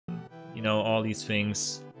you know, all these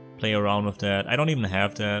things. Play around with that. I don't even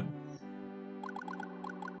have that.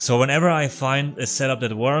 So whenever I find a setup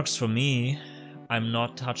that works for me, I'm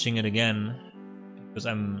not touching it again. Because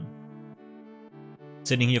I'm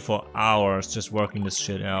sitting here for hours just working this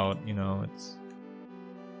shit out, you know, it's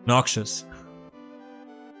noxious.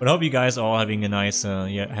 But I hope you guys are all having a nice,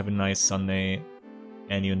 have a nice Sunday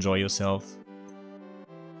and you enjoy yourself.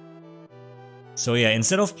 So yeah,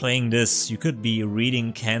 instead of playing this, you could be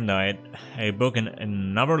reading Candide, a book in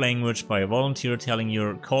another language by a volunteer telling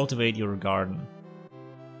you cultivate your garden.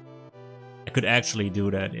 I could actually do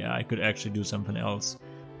that, yeah, I could actually do something else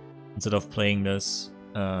instead of playing this,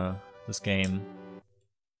 this game.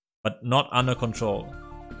 But not under control.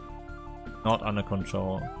 Not under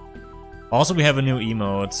control. Also, we have a new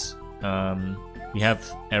emote. We have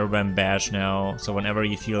Arobam bash now, so whenever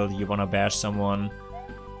you feel you wanna bash someone,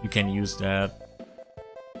 you can use that.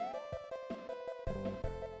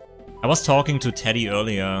 I was talking to Teddy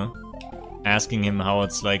earlier, asking him how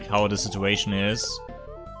it's like, how the situation is.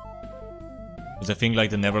 Because I think like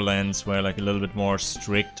the Netherlands were like a little bit more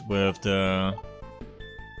strict with the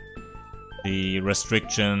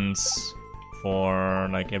restrictions for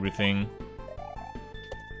like everything.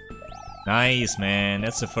 Nice, man.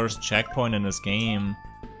 That's the first checkpoint in this game.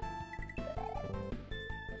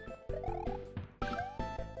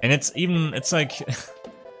 And it's even, it's like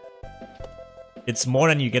it's more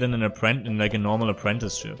than you get in in like a normal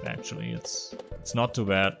apprenticeship actually. It's not too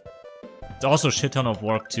bad. It's also a shit ton of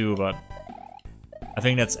work too, but I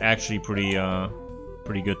think that's actually pretty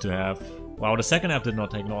pretty good to have. Wow, the second app did not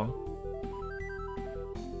take long.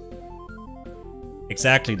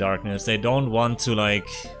 Exactly, Darkness. They don't want to like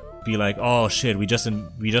be like, oh shit, we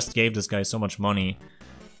just gave this guy so much money.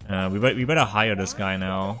 We better hire this guy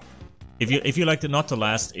now. If you like not the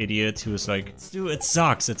last idiot who was like, dude, it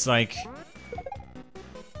sucks. It's like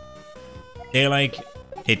they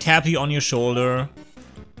tap you on your shoulder.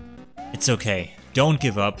 It's okay. Don't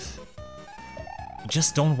give up. They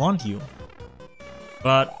just don't want you.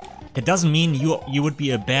 But it doesn't mean you would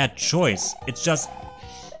be a bad choice. It's just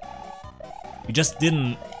you just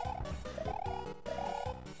didn't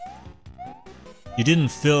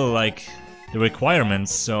fill like the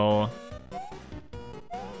requirements, so.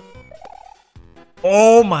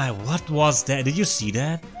 Oh my, what was that? Did you see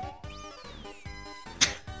that?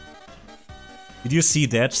 Did you see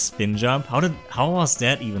that spin jump? How was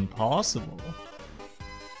that even possible?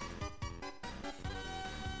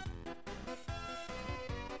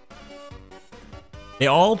 They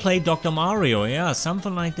all played Dr. Mario, yeah,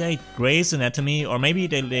 something like that. Grey's Anatomy, or maybe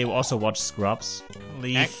they also watch Scrubs.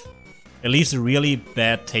 It leaves a really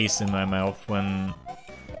bad taste in my mouth when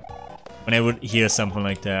I would hear something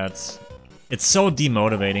like that. It's so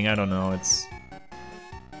demotivating. I don't know. It's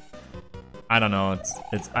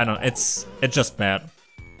just bad.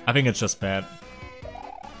 I think it's just bad.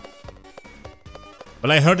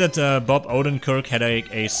 Well, I heard that Bob Odenkirk had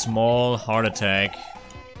a small heart attack.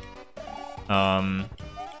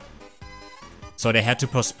 So they had to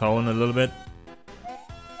postpone a little bit.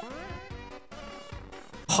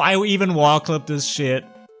 Oh, I even wall clipped this shit.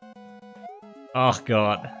 Oh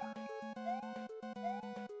god.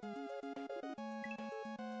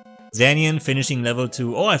 Zanian finishing level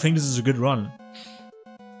 2. Oh, I think this is a good run.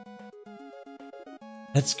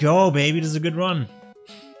 Let's go, baby. This is a good run.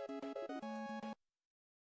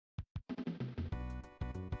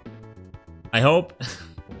 I hope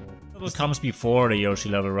level comes before the Yoshi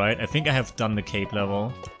level, right? I think I have done the Cape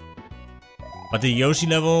level. But the Yoshi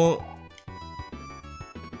level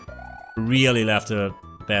really left a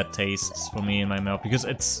bad taste for me in my mouth because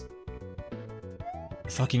it's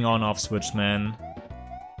fucking on-off switch, man.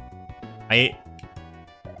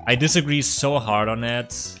 I disagree so hard on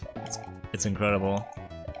that. It's incredible.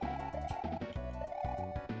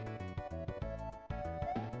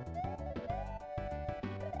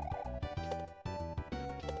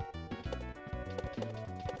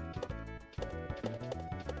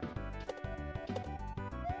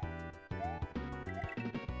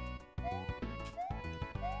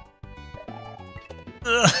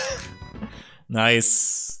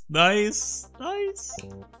 Nice. Nice. Nice.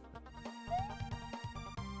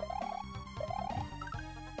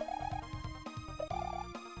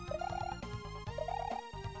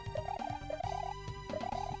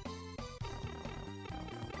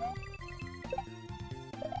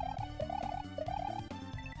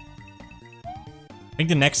 I think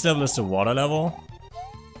the next level is the water level.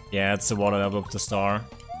 Yeah, it's the water level of the star.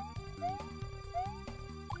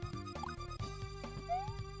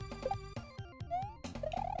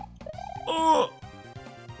 Oh!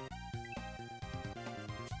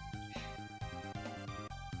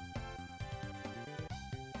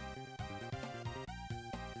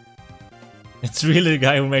 It's really the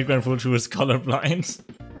guy who made Grand Fool 2 is colorblind.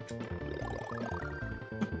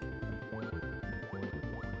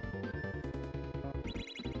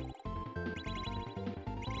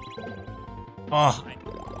 Oh,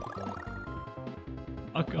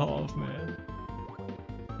 fuck off, man.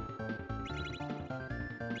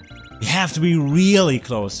 You have to be really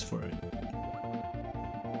close for it.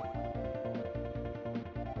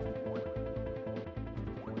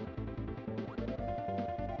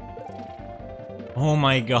 Oh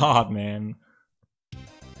my god, man.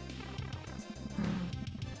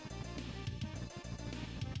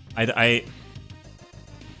 I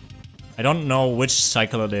don't know which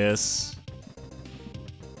cycle it is.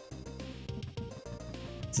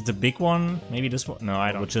 Is it the big one? Maybe this one? No,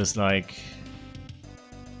 I don't. Which is like...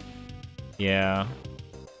 Yeah.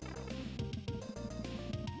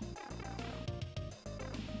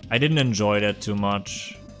 I didn't enjoy that too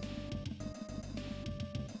much.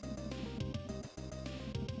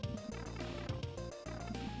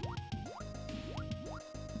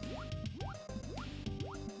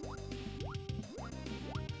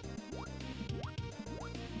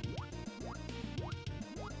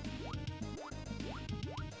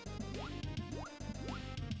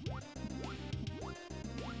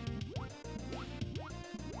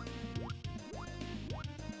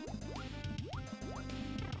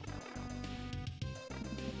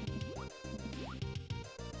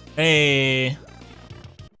 Hey.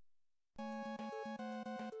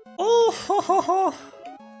 Oh, ho, ho, ho.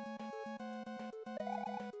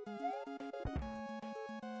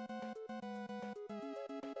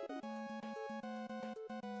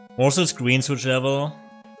 Also screen switch level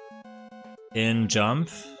in Jump.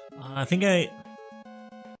 I think I...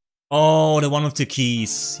 Oh, the one with the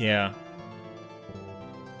keys, yeah.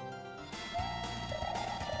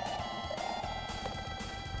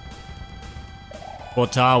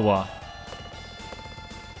 Ottawa.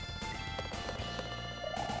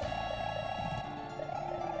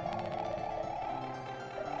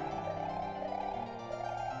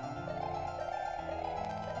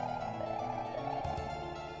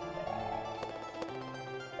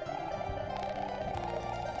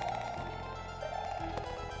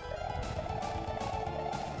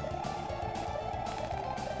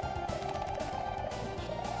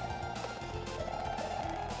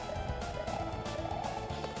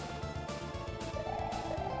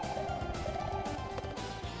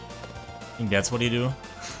 I think that's what you do.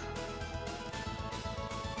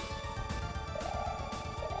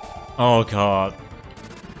 Oh god.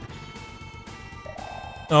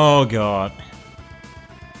 Oh god.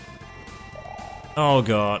 Oh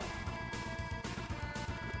god.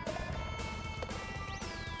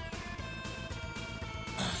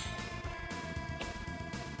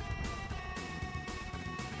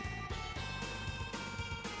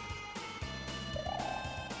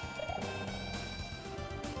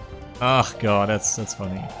 Oh god, that's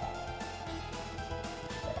funny.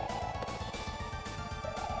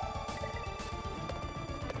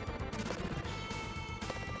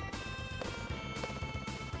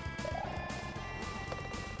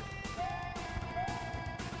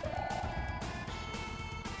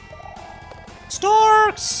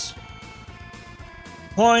 Storks!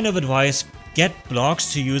 Point of advice, get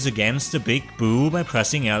blocks to use against the big boo by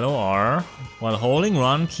pressing LOR. While holding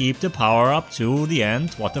run, keep the power up to the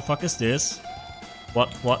end. What the fuck is this?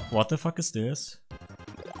 What the fuck is this?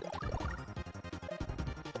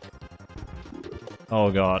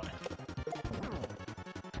 Oh god.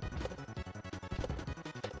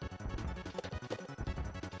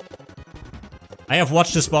 I have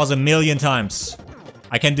watched this boss a million times.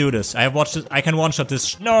 I can do this. I have watched it. I can one-shot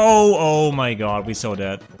this. No! Oh my god, we saw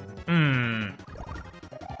that.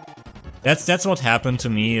 That's what happened to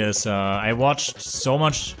me is I watched so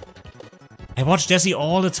much. I watched Desi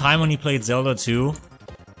all the time when he played Zelda 2.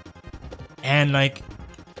 And like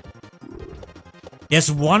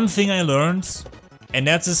there's one thing I learned, and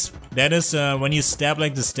that is when you stab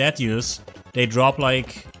like the statues, they drop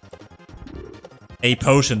like a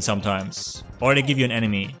potion sometimes. Or they give you an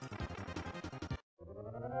enemy.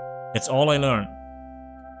 That's all I learned.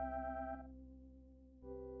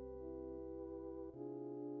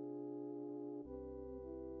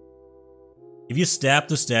 If you stab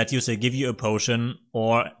the statues, they give you a potion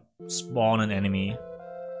or spawn an enemy.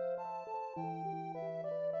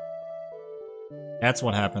 That's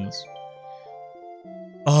what happens.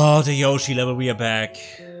 Oh, the Yoshi level, we are back.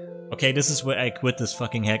 Okay, this is where I quit this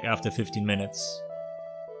fucking hack after 15 minutes.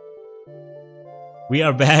 We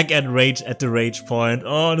are back at the rage point.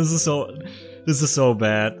 Oh, this is so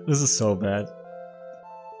bad. This is so bad.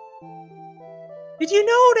 Did you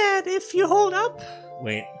know that if you hold up?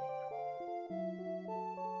 Wait.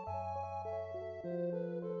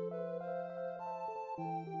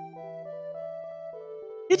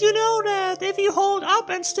 Did you know that if you hold up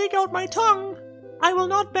and stick out my tongue, I will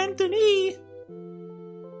not bend the knee?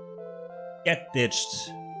 Get ditched.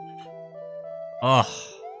 Oh.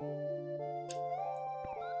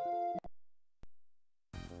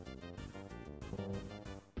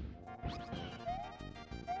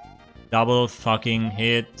 Double fucking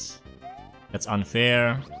hit. That's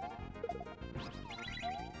unfair.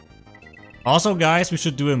 Also, guys, we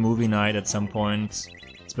should do a movie night at some point.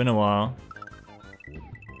 It's been a while.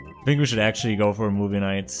 I think we should actually go for a movie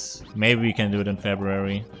night. Maybe we can do it in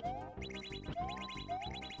February.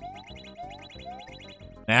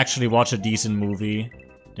 Actually watch a decent movie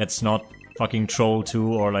that's not fucking Troll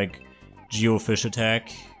 2 or like Geofish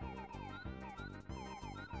Attack.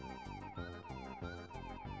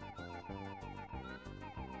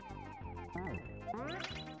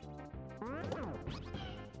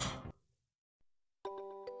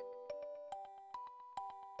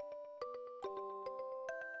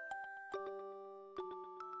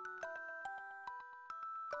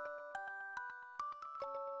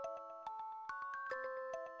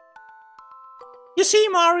 You see,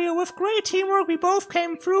 Mario, with great teamwork we both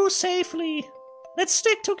came through safely. Let's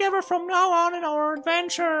stick together from now on in our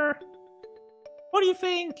adventure. What do you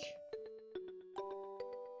think?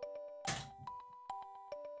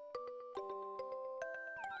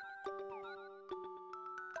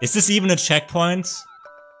 Is this even a checkpoint?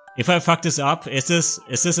 If I fuck this up, is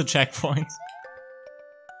this a checkpoint?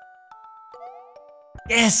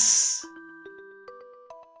 Yes!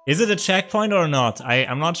 Is it a checkpoint or not?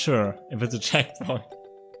 I'm not sure if it's a checkpoint.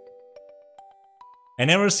 I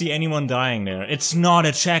never see anyone dying there. It's not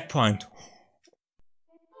a checkpoint.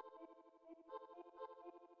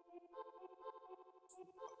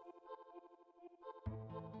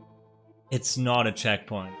 It's not a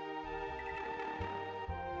checkpoint.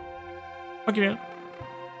 Okay.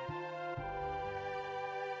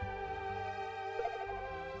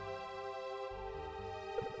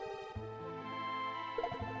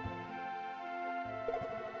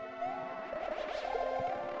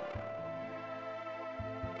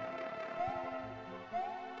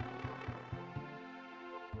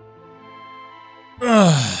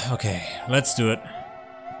 Okay, let's do it.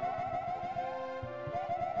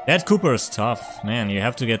 That Cooper is tough, man. You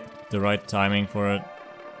have to get the right timing for it.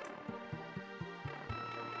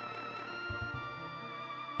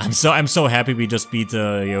 I'm so happy we just beat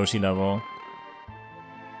the Yoshi level.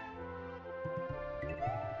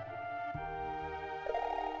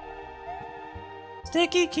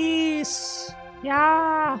 Sticky keys.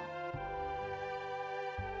 Yeah.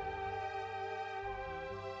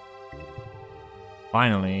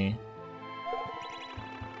 Finally.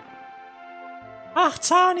 Ach,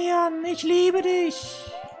 Zanian, ich liebe dich.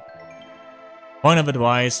 Point of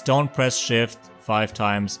advice, don't press shift 5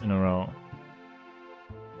 times in a row.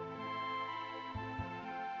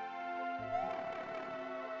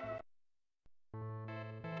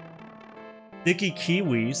 Sticky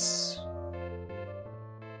kiwis.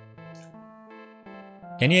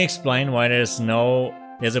 Can you explain why there's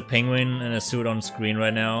a penguin in a suit on screen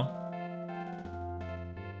right now?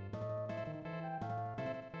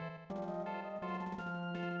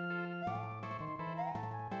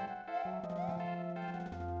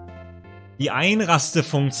 Die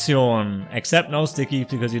Einraste-Funktion. Accept no sticky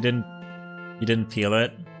because you didn't peel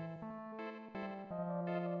it.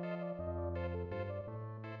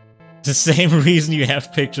 The same reason you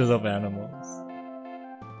have pictures of animals.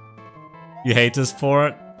 You hate this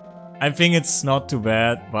port? I think it's not too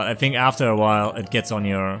bad, but I think after a while it gets on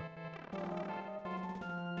your...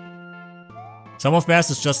 Some of Bass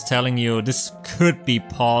is just telling you this could be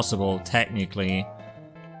possible, technically.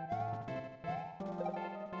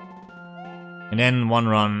 And then one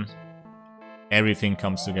run, everything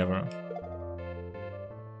comes together.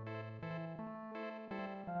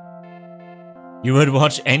 You would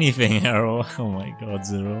watch anything, Arrow. Oh my god,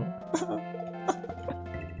 Zero.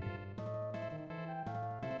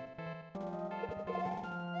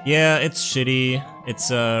 Yeah, it's shitty. It's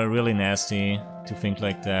really nasty to think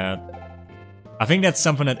like that. I think that's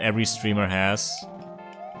something that every streamer has.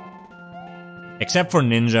 Except for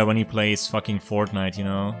Ninja when he plays fucking Fortnite, you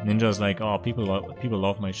know? Ninja's like, oh, people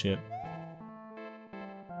love my shit.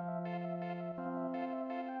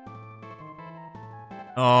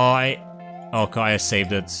 Oh, okay, I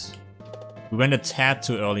saved it. We went a tad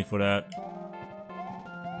too early for that.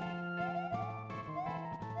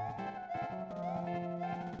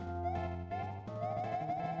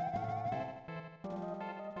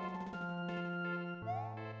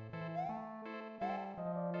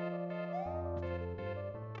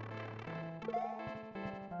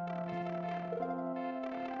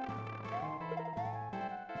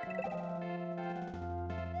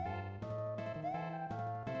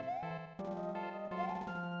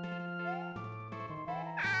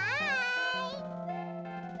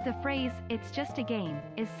 The phrase, "it's just a game,"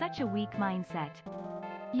 is such a weak mindset.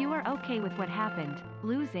 You are okay with what happened,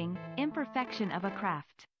 losing, imperfection of a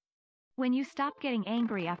craft. When you stop getting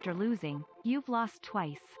angry after losing, you've lost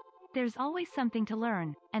twice. There's always something to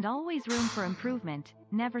learn, and always room for improvement,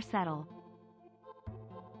 never settle.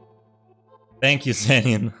 Thank you,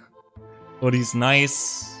 Sanian, for these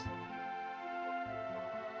nice,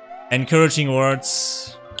 encouraging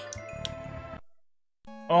words.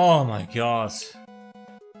 Oh my god.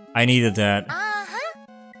 I needed that.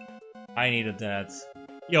 I needed that.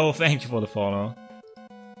 Yo, thank you for the follow.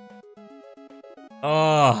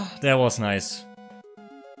 Oh, that was nice.